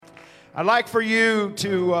I'd like for you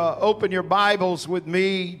to open your Bibles with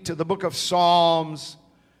me to the book of Psalms,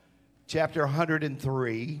 chapter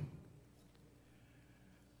 103.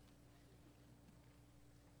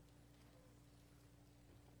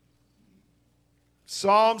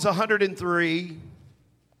 Psalms 103.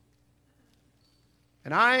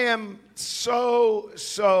 And I am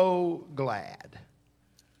so glad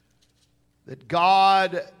that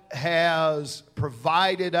God has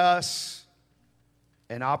provided us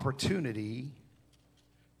an opportunity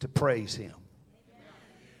to praise Him.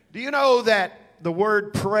 Do you know that the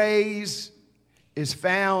word praise is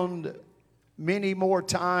found many more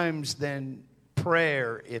times than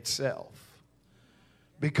prayer itself?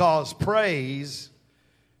 Because praise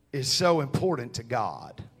is so important to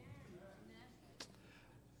God.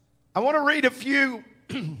 I want to read a few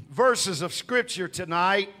verses of Scripture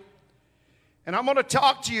tonight, and I'm going to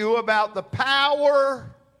talk to you about the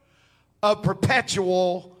power of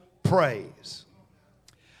perpetual praise.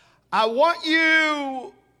 I want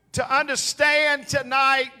you to understand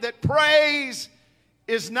tonight that praise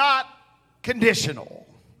is not conditional.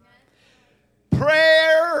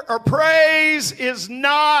 Prayer or praise is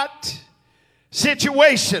not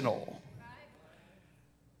situational.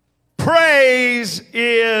 Praise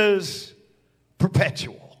is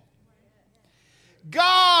perpetual.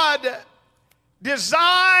 God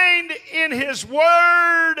designed in His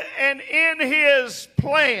Word and in His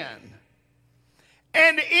plan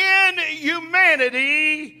and in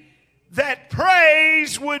humanity that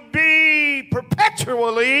praise would be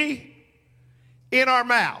perpetually in our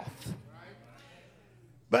mouth.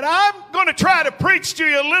 But I'm going to try to preach to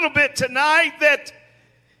you a little bit tonight that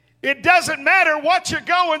it doesn't matter what you're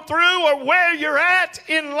going through or where you're at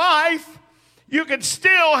in life, you can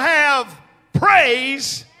still have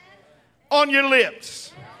praise on your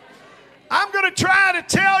lips. I'm going to try to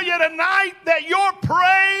tell you tonight that your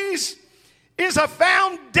praise is a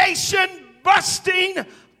foundation-busting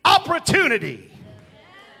opportunity.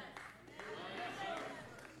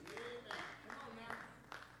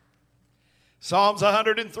 Psalms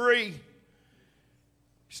 103.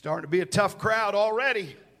 Starting to be a tough crowd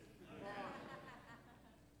already.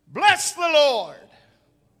 Bless the Lord,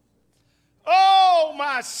 oh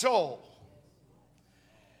my soul,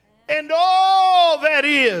 and all that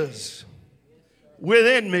is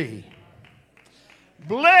within me.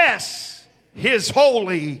 Bless His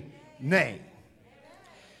holy name.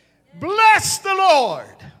 Bless the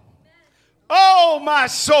Lord, oh my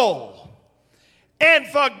soul, and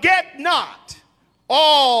forget not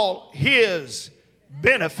all His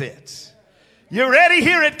benefits. You ready?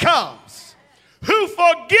 Here it comes. Who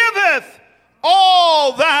forgiveth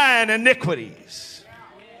all thine iniquities,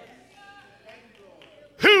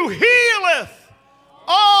 who healeth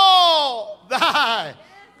all thy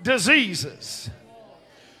diseases,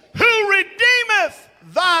 who redeemeth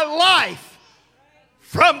thy life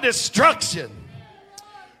from destruction,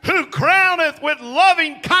 who crowneth with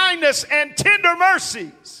loving kindness and tender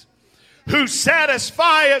mercies, who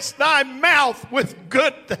satisfieth thy mouth with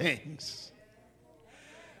good things.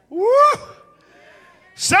 Woo!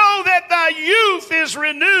 So that thy youth is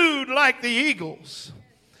renewed like the eagles.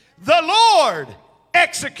 The Lord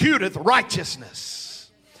executeth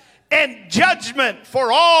righteousness and judgment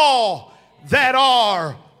for all that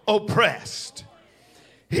are oppressed.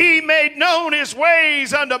 He made known His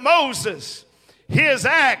ways unto Moses, His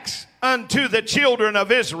acts unto the children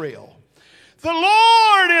of Israel. The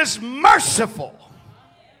Lord is merciful.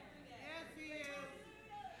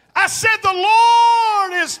 I said the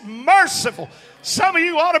Lord is merciful. Some of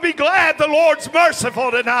you ought to be glad the Lord's merciful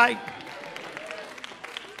tonight.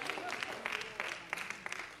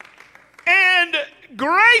 And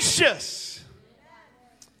gracious,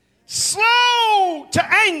 slow to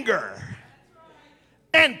anger,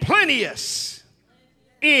 and plenteous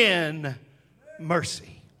in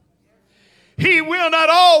mercy. He will not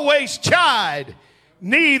always chide,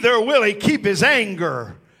 neither will He keep His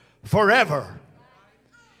anger forever.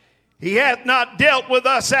 He hath not dealt with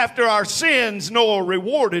us after our sins, nor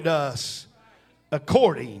rewarded us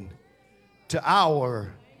according to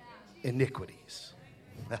our iniquities.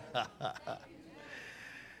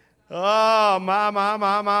 Oh,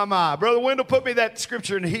 my. Brother Wendell, put me that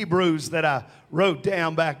scripture in Hebrews that I wrote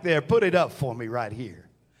down back there. Put it up for me right here.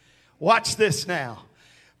 Watch this now.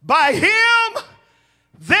 By Him,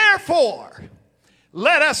 therefore,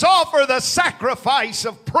 let us offer the sacrifice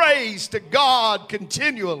of praise to God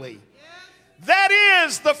continually. That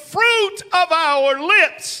is the fruit of our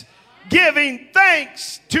lips, giving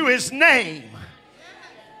thanks to His name.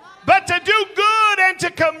 But to do good and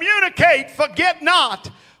to communicate, forget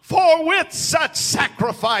not, for with such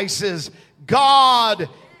sacrifices God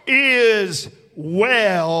is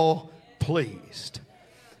well pleased.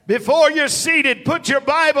 Before you're seated, put your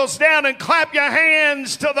Bibles down and clap your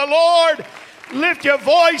hands to the Lord. Lift your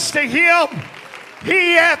voice to Him.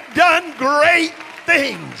 He hath done great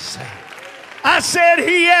things. I said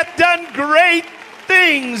He hath done great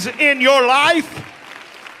things in your life.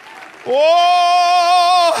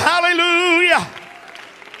 Oh, hallelujah.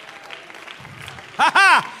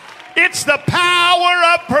 It's the power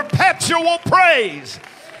of perpetual praise.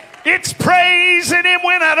 It's praising Him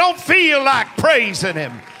when I don't feel like praising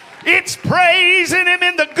Him. It's praising Him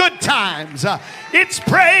in the good times. It's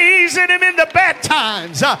praising Him in the bad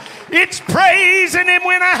times. It's praising Him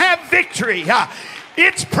when I have victory.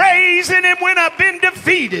 It's praising Him when I've been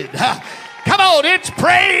defeated. Come on, it's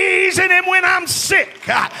praising Him when I'm sick.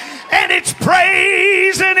 And it's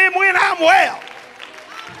praising Him when I'm well.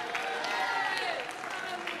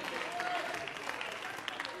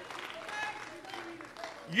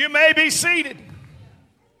 You may be seated.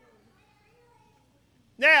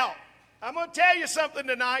 Now, I'm going to tell you something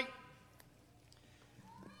tonight.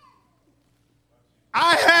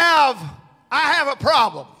 I have a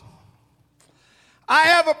problem. I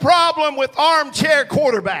have a problem with armchair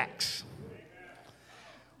quarterbacks.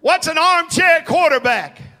 What's an armchair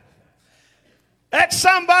quarterback? That's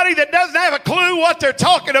somebody that doesn't have a clue what they're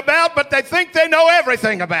talking about, but they think they know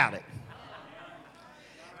everything about it.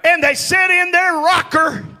 And they sit in their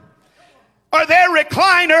rocker or their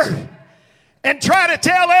recliner and try to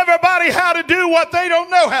tell everybody how to do what they don't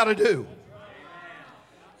know how to do.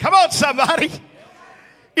 Come on, somebody.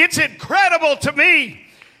 It's incredible to me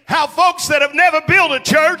how folks that have never built a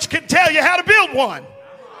church can tell you how to build one.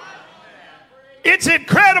 It's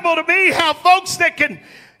incredible to me how folks that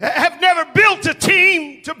have never built a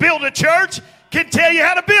team to build a church can tell you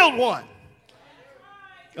how to build one.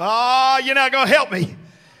 Oh, you're not going to help me.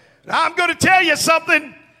 I'm going to tell you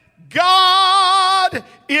something. God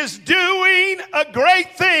is doing a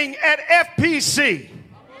great thing at FPC.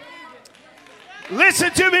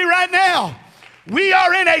 Listen to me right now. We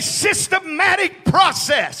are in a systematic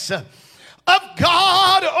process of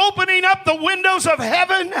God opening up the windows of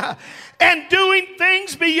heaven and doing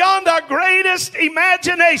things beyond our greatest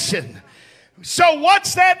imagination. So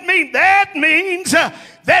what's that mean? That means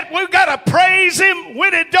that we've got to praise Him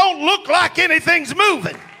when it don't look like anything's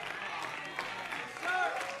moving.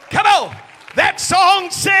 Come on. That song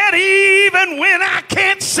said, even when I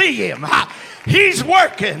can't see Him, He's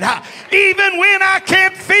working. Even when I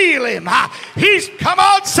can't feel Him, come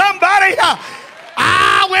on, somebody.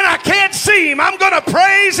 When I can't see Him, I'm going to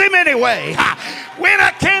praise Him anyway. When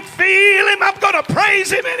I can't feel Him, I'm going to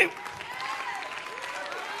praise Him anyway.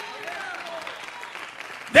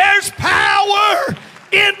 There's power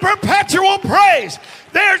in perpetual praise.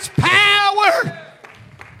 There's power.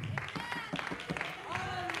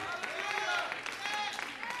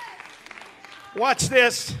 Watch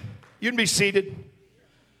this. You can be seated.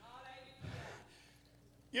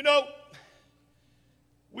 You know,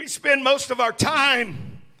 we spend most of our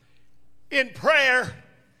time in prayer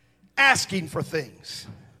asking for things.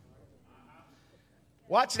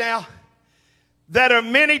 Watch now. That are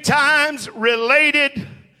many times related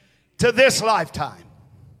to this lifetime.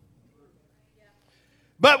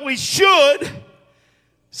 But we should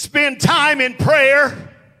spend time in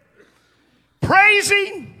prayer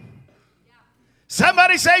praising.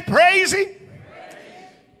 Somebody say praising.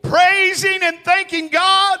 Praising and thanking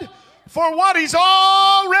God for what He's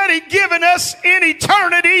already given us in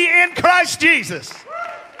eternity in Christ Jesus.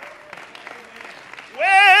 Well,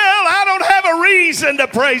 I don't have a reason to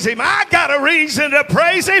praise Him. I got a reason to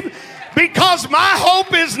praise Him because my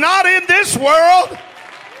hope is not in this world.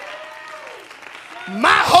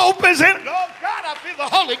 My hope is in, oh God, I feel the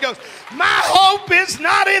Holy Ghost. My hope is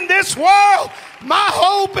not in this world. My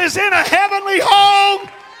hope is in a heavenly home.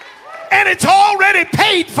 And it's already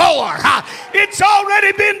paid for. It's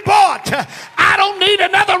already been bought. I don't need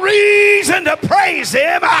another reason to praise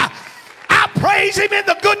Him. I praise Him in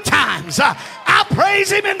the good times. I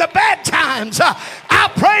praise Him in the bad times.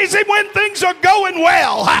 I praise Him when things are going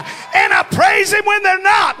well. And I praise Him when they're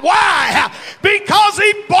not. Why? Because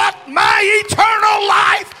He bought my eternal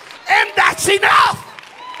life, and that's enough.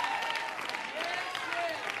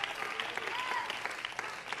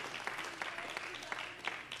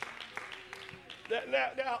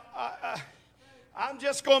 Now, I'm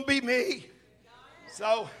just going to be me.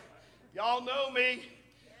 So, y'all know me.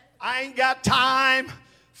 I ain't got time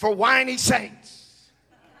for whiny saints.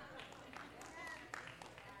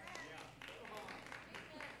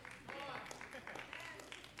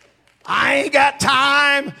 I ain't got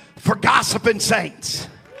time for gossiping saints.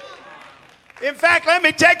 In fact, let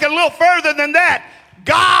me take it a little further than that.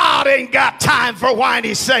 God ain't got time for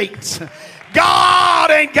whiny saints.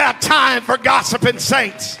 God ain't got time for gossiping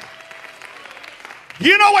saints.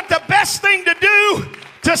 You know what the best thing to do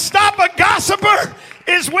to stop a gossiper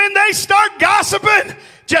is when they start gossiping,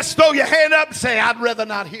 just throw your hand up and say, I'd rather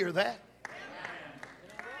not hear that.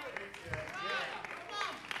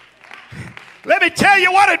 Let me tell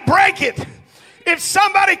you what'd break it. If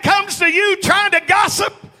somebody comes to you trying to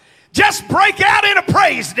gossip, just break out in a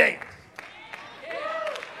praise dance.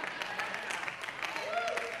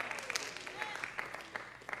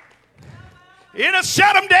 It'll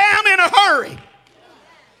shut them down in a hurry.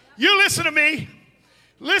 You listen to me.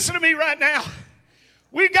 Listen to me right now.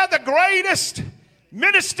 We've got the greatest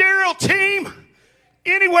ministerial team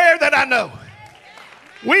anywhere that I know.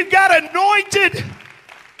 We've got anointed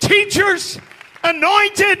teachers,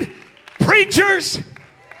 anointed preachers.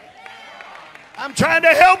 I'm trying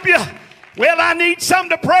to help you. Well, I need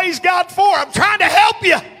something to praise God for. I'm trying to help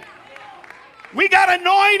you. We got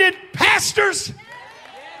anointed pastors.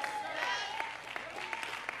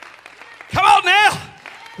 Come on now.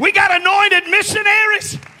 We got anointed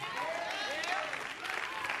missionaries.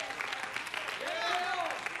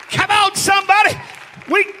 Come on, somebody.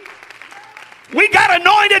 We got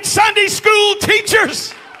anointed Sunday school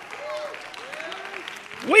teachers.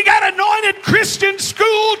 We got anointed Christian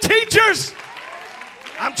school teachers.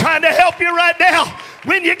 I'm trying to help you right now.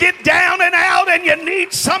 When you get down and out and you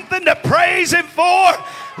need something to praise Him for,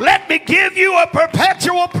 let me give you a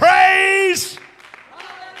perpetual praise.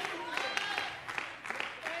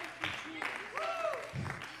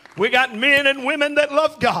 We got men and women that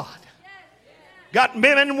love God. Got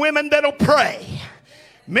men and women that'll pray.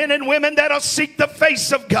 Men and women that'll seek the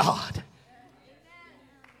face of God.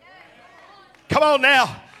 Come on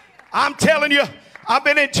now. I'm telling you, I've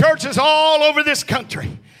been in churches all over this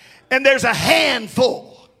country, and there's a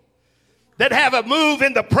handful that have a move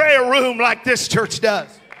in the prayer room like this church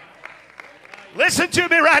does. Listen to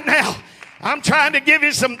me right now. I'm trying to give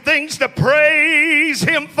you some things to praise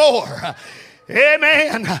Him for.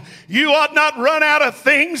 Amen. You ought not run out of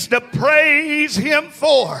things to praise Him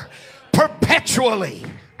for perpetually.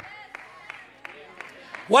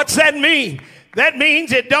 What's that mean? That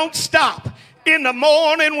means it don't stop. In the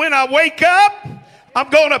morning when I wake up, I'm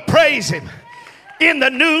going to praise Him. In the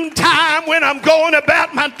noontime when I'm going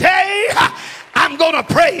about my day, I'm going to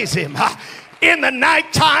praise Him. In the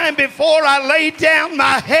nighttime before I lay down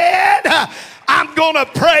my head, I'm going to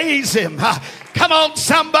praise Him. Come on,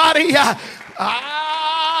 somebody.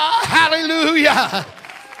 Hallelujah.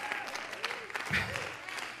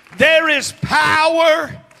 There is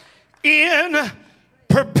power in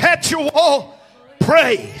perpetual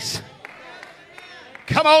praise.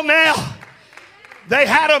 Come on now. They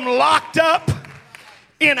had them locked up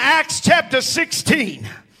in Acts chapter 16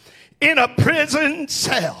 in a prison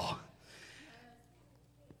cell.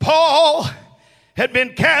 Paul had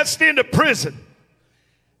been cast into prison.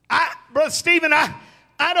 Brother Stephen, I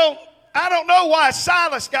don't know why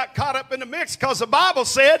Silas got caught up in the mix, because the Bible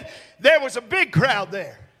said there was a big crowd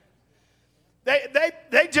there.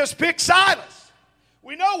 They just picked Silas.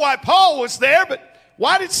 We know why Paul was there, but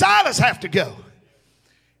why did Silas have to go?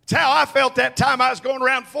 It's how I felt that time I was going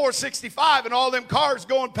around 465 and all them cars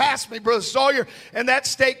going past me, Brother Sawyer, and that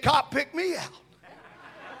state cop picked me out.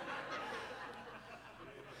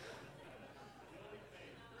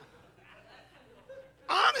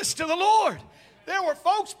 Honest to the Lord. There were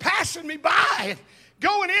folks passing me by and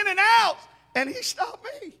going in and out, and he stopped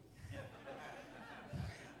me.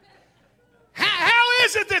 How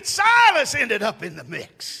is it that Silas ended up in the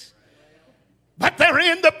mix? But they're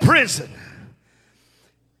in the prison,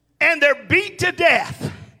 and they're beat to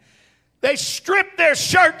death. They strip their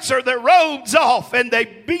shirts or their robes off, and they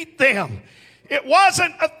beat them. It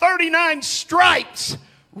wasn't a 39 stripes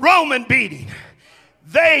Roman beating.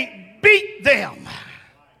 They beat them.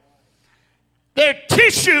 Their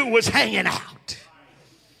tissue was hanging out.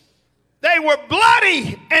 They were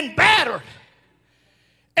bloody and battered.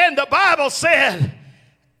 And the Bible said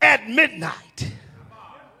at midnight,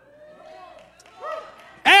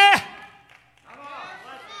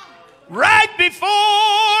 right before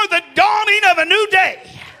the dawning of a new day,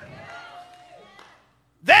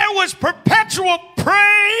 there was perpetual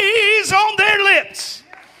praise on their lips.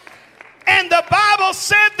 And the Bible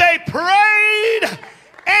said they prayed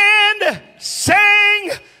and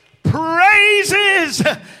sang praises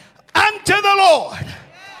unto the Lord.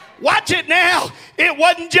 Watch it now. It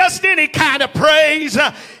wasn't just any kind of praise.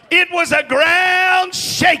 It was a ground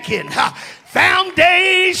shaking,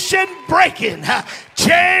 foundation breaking,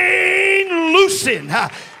 chain loosing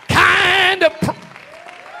kind of.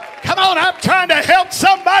 Come on, I'm trying to help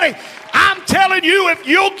somebody. I'm telling you, if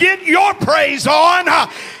you'll get your praise on,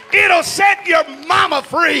 it'll set your mama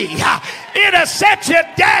free. It'll set your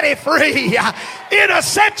daddy free. It'll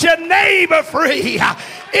set your neighbor free.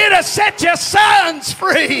 It'll set your sons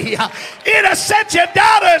free. It'll set your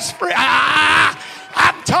daughters free.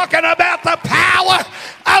 I'm talking about the power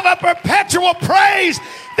of a perpetual praise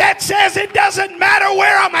that says it doesn't matter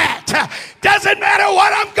where I'm at, doesn't matter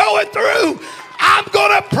what I'm going through, I'm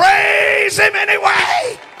going to praise him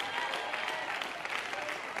anyway.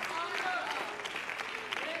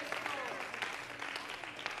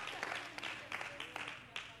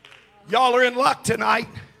 Y'all are in luck tonight.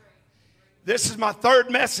 This is my third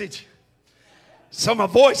message, so my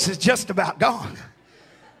voice is just about gone.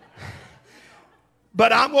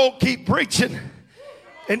 But I'm going to keep preaching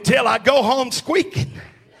until I go home squeaking,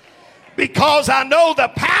 because I know the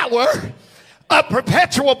power of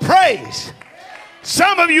perpetual praise.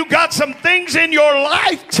 Some of you got some things in your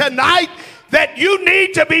life tonight that you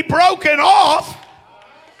need to be broken off.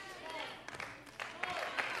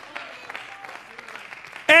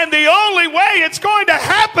 And the only way it's going to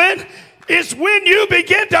happen is when you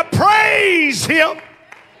begin to praise him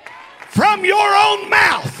from your own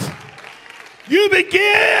mouth. You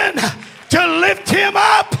begin to lift him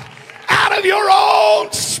up out of your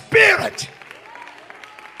own spirit.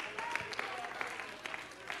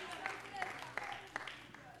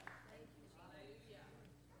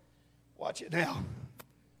 Watch it now.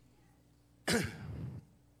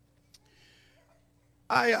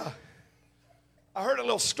 I heard a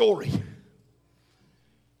little story.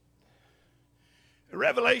 In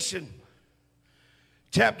Revelation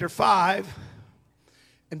chapter 5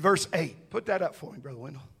 and verse 8. Put that up for me, Brother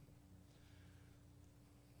Wendell.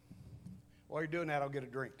 While you're doing that, I'll get a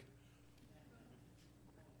drink.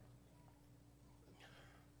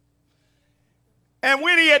 And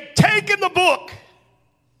when he had taken the book,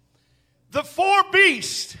 the four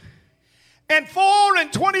beasts and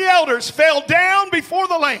 24 elders fell down before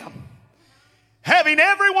the Lamb, having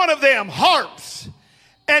every one of them harps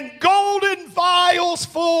and golden vials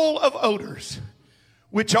full of odors,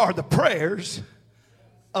 which are the prayers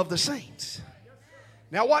of the saints.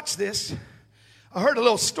 Now watch this. I heard a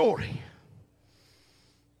little story.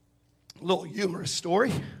 A little humorous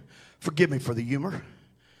story. Forgive me for the humor.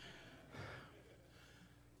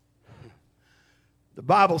 The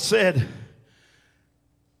Bible said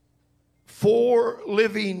 4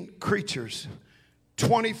 living creatures,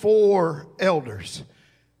 24 elders,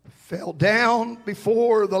 fell down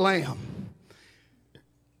before the Lamb.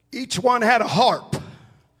 Each one had a harp,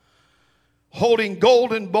 holding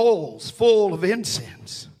golden bowls full of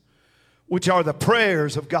incense, which are the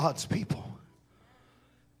prayers of God's people.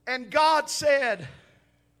 And God said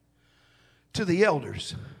to the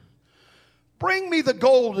elders, "Bring me the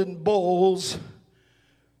golden bowls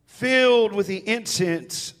filled with the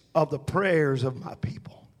incense of the prayers of my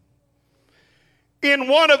people." In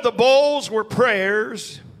one of the bowls were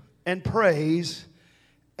prayers and praise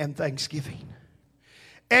and thanksgiving.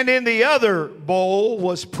 And in the other bowl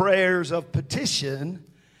was prayers of petition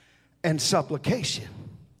and supplication.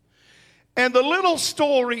 And the little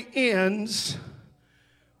story ends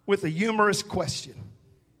with a humorous question.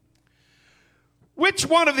 Which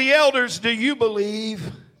one of the elders do you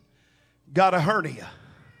believe got a hernia?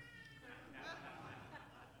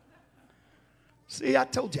 See, I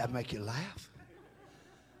told you I'd make you laugh.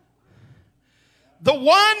 The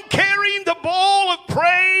one carrying the bowl of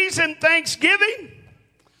praise and thanksgiving,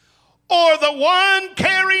 or the one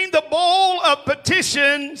carrying the bowl of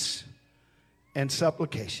petitions and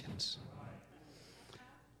supplications?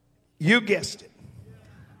 You guessed it.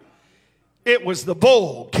 It was the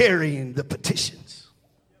bowl carrying the petitions.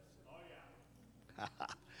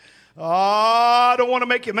 Oh, I don't want to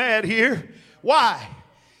make you mad here. Why?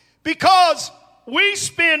 Because we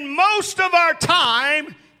spend most of our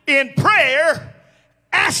time in prayer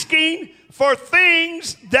asking for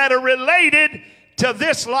things that are related to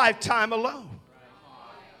this lifetime alone.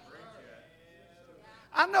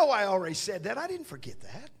 I know I already said that. I didn't forget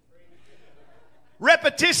that.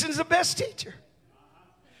 Repetition's the best teacher.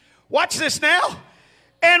 Watch this now.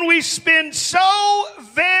 And we spend so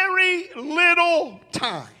very little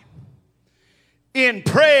time in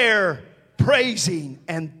prayer, praising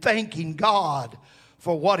and thanking God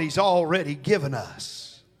for what he's already given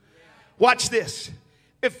us. Watch this.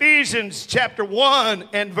 Ephesians chapter 1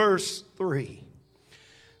 and verse 3.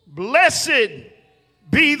 Blessed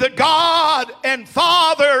be the God and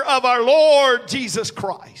Father of our Lord Jesus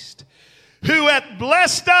Christ, who hath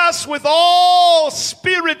blessed us with all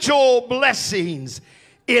spiritual blessings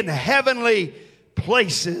in heavenly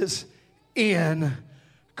places in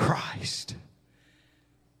Christ.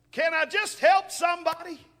 Can I just help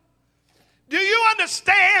somebody? Do you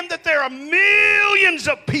understand that there are millions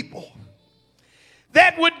of people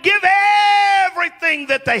that would give everything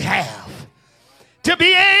that they have to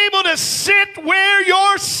be able to sit where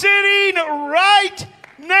you're sitting right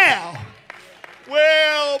now?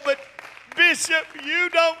 Well, but Bishop, you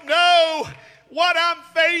don't know what I'm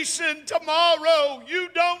facing tomorrow. You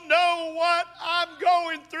don't know what I'm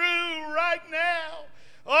going through right now.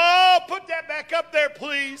 Oh, put that back up there,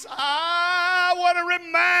 please. I want to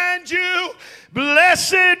remind you,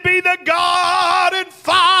 blessed be the God and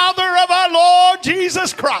Father of our Lord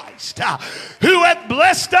Jesus Christ, who hath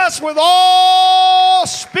blessed us with all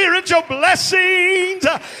spiritual blessings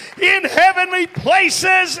in heavenly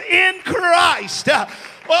places in Christ.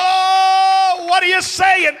 Oh, what are you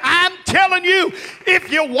saying? I'm telling you, if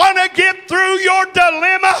you want to get through your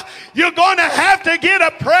dilemma, you're going to have to get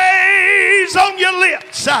a praise on your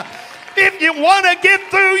lips. If you want to get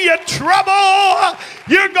through your trouble,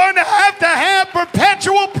 you're going to have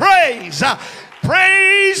perpetual praise.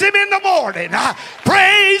 Praise Him in the morning.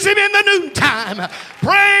 Praise Him in the noontime.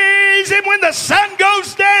 Praise Him when the sun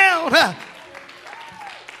goes down.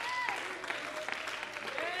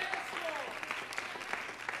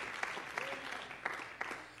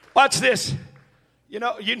 Watch this. You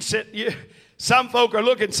know, you can sit. Some folk are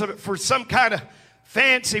looking for some kind of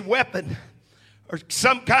fancy weapon or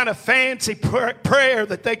some kind of fancy prayer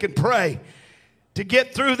that they can pray to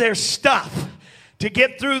get through their stuff, to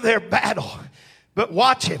get through their battle. But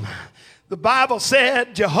watch him. The Bible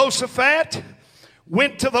said Jehoshaphat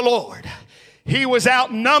went to the Lord. He was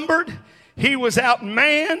outnumbered. He was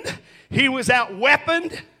outmanned. He was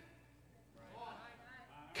outweaponed.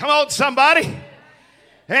 Come on, somebody.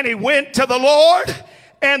 And he went to the Lord,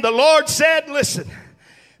 and the Lord said, listen,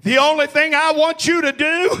 the only thing I want you to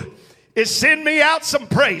do is send me out some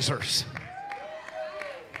praisers.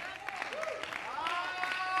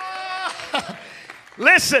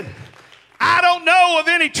 Listen, I don't know of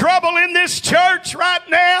any trouble in this church right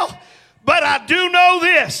now, but I do know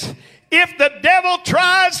this. If the devil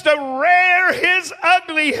tries to rear his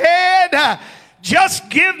ugly head, just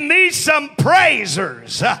give me some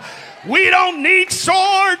praisers. We don't need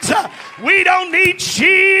swords. We don't need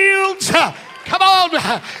shields. Come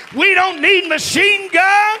on. We don't need machine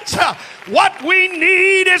guns. What we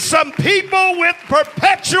need is some people with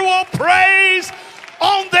perpetual praise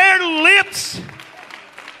on their lips.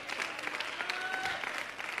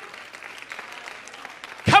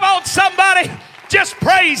 Come on, somebody. Just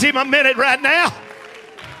praise Him a minute right now.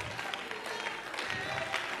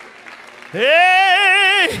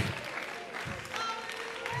 Hey.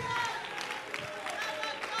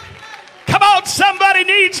 Come on, somebody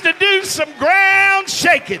needs to do some ground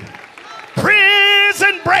shaking,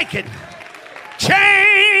 prison breaking,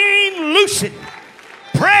 chain loosing.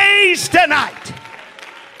 Praise tonight.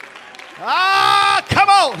 Ah, come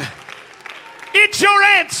on. It's your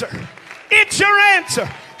answer. It's your answer.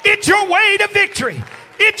 It's your way to victory.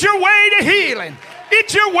 It's your way to healing.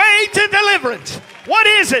 It's your way to deliverance. What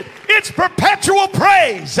is it? It's perpetual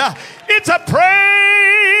praise. It's a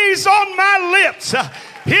praise on my lips.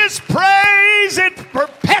 His praise is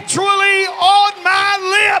perpetually on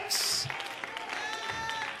my lips.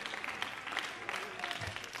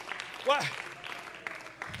 What?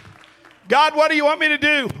 God, what do you want me to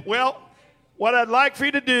do? Well, what I'd like for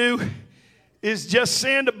you to do is just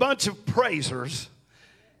send a bunch of praisers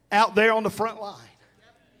out there on the front line.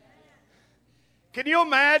 Can you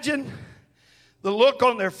imagine the look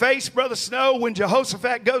on their face, Brother Snow, when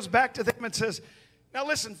Jehoshaphat goes back to them and says, now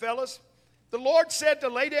listen, fellas, the Lord said to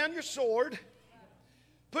lay down your sword,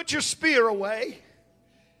 put your spear away,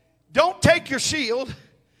 don't take your shield.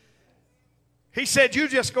 He said, you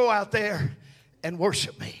just go out there and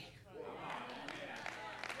worship me.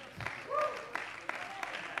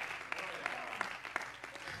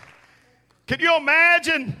 Can you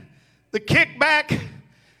imagine the kickback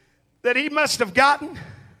that he must have gotten?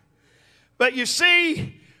 But you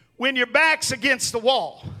see, when your back's against the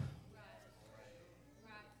wall,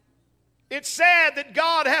 it's sad that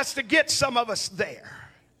God has to get some of us there.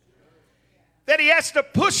 That He has to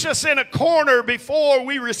push us in a corner before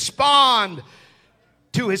we respond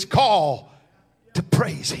to His call to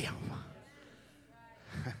praise Him.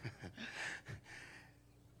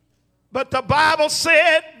 But the Bible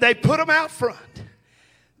said they put Him out front.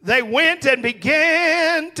 They went and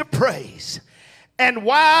began to praise. And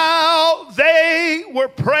while they were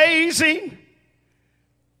praising,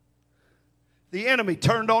 the enemy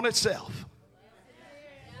turned on itself.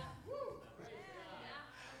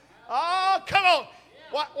 Oh, come on.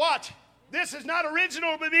 Watch. This is not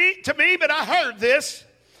original to me, but I heard this.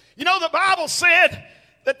 You know, the Bible said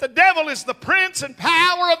that the devil is the prince and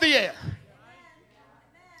power of the air.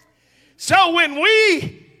 So when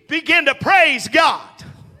we begin to praise God,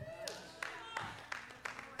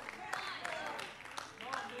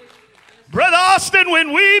 Brother Austin,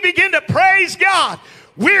 when we begin to praise God,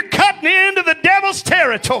 we're cutting into the devil's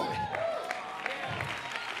territory.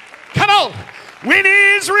 Come on. When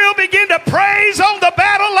Israel began to praise on the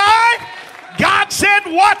battle line, God said,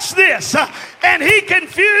 watch this. And he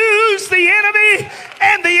confused the enemy,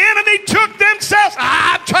 and the enemy took themselves.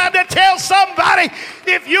 I'm trying to tell somebody,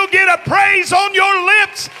 if you get a praise on your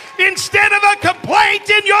lips instead of a complaint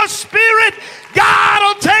in your spirit, God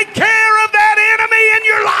will take care of that enemy in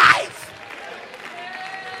your life.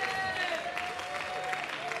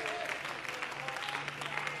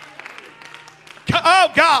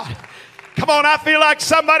 Oh, God. Come on, I feel like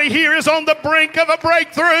somebody here is on the brink of a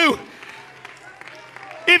breakthrough.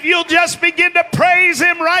 If you'll just begin to praise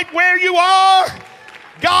him right where you are,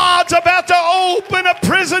 God's about to open a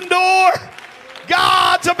prison door.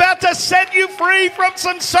 God's about to set you free from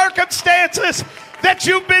some circumstances that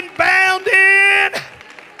you've been bound in.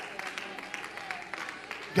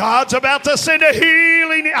 God's about to send a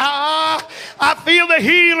healing. I feel the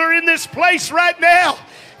healer in this place right now.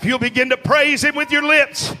 If you'll begin to praise him with your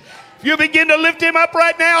lips, if you begin to lift him up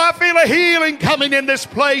right now, I feel a healing coming in this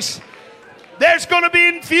place. There's going to be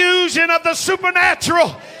infusion of the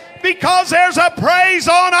supernatural because there's a praise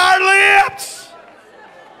on our lips.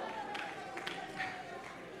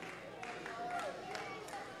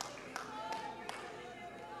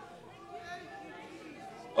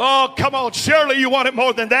 Oh, come on. Surely you want it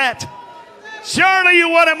more than that. Surely you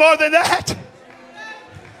want it more than that.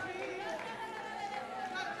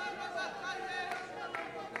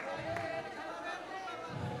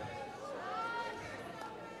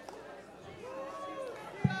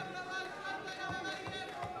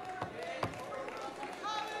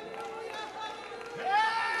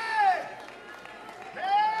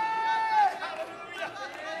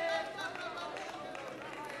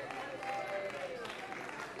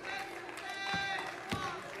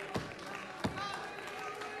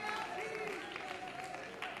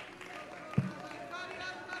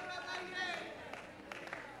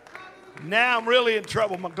 Now I'm really in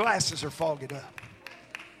trouble. My glasses are fogging up.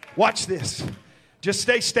 Watch this. Just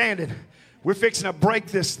stay standing. We're fixing to break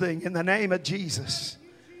this thing in the name of Jesus.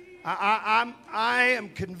 I am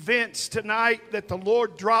convinced tonight that the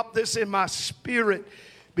Lord dropped this in my spirit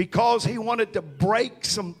because he wanted to break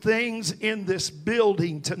some things in this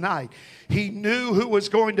building tonight. He knew who was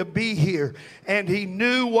going to be here, and he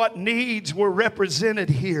knew what needs were represented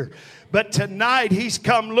here. But tonight he's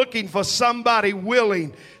come looking for somebody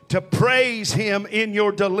willing to praise him in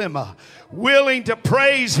your dilemma, willing to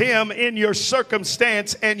praise him in your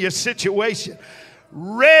circumstance and your situation,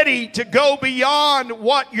 ready to go beyond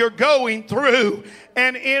what you're going through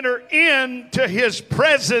and enter into his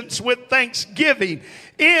presence with thanksgiving,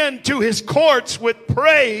 into his courts with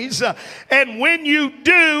praise. And when you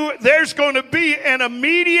do, there's going to be an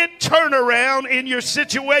immediate turnaround in your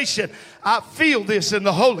situation. I feel this in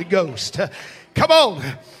the Holy Ghost. Come on.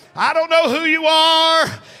 I don't know who you are,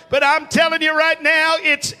 but I'm telling you right now,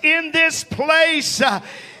 it's in this place.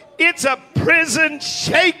 It's a prison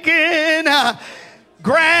shaking,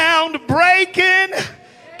 ground breaking.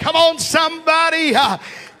 Come on, somebody.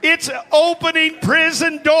 It's opening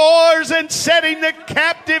prison doors and setting the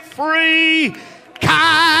captive free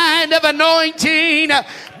kind of anointing.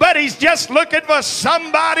 But he's just looking for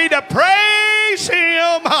somebody to praise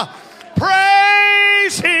him.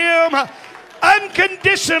 Praise him.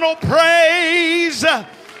 Unconditional praise.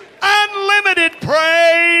 Unlimited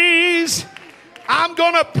praise. I'm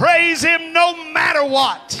going to praise him no matter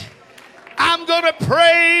what. I'm going to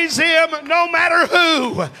praise him no matter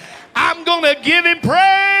who. I'm going to give him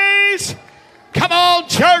praise. Come on,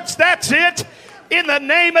 church, that's it. In the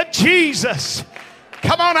name of Jesus.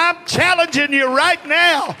 Come on, I'm challenging you right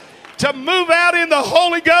now to move out in the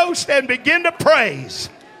Holy Ghost and begin to praise.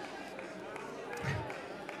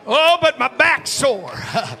 Oh, but my back's sore.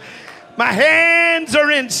 My hands are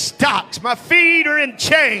in stocks. My feet are in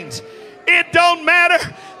chains. It don't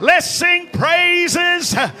matter. Let's sing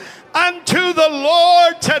praises unto the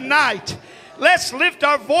Lord tonight. Let's lift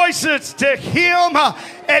our voices to him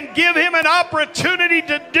and give him an opportunity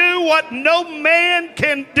to do what no man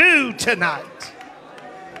can do tonight.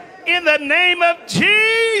 In the name of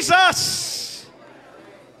Jesus.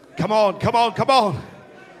 Come on, come on, come on.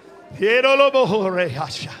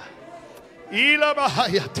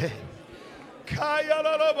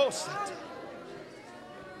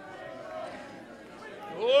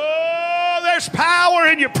 Oh, there's power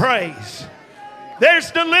in your praise.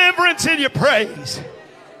 There's deliverance in your praise.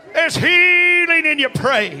 There's healing in your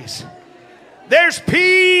praise. There's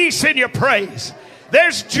peace in your praise.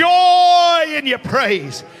 There's joy in your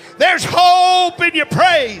praise. There's hope in your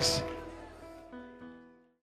praise.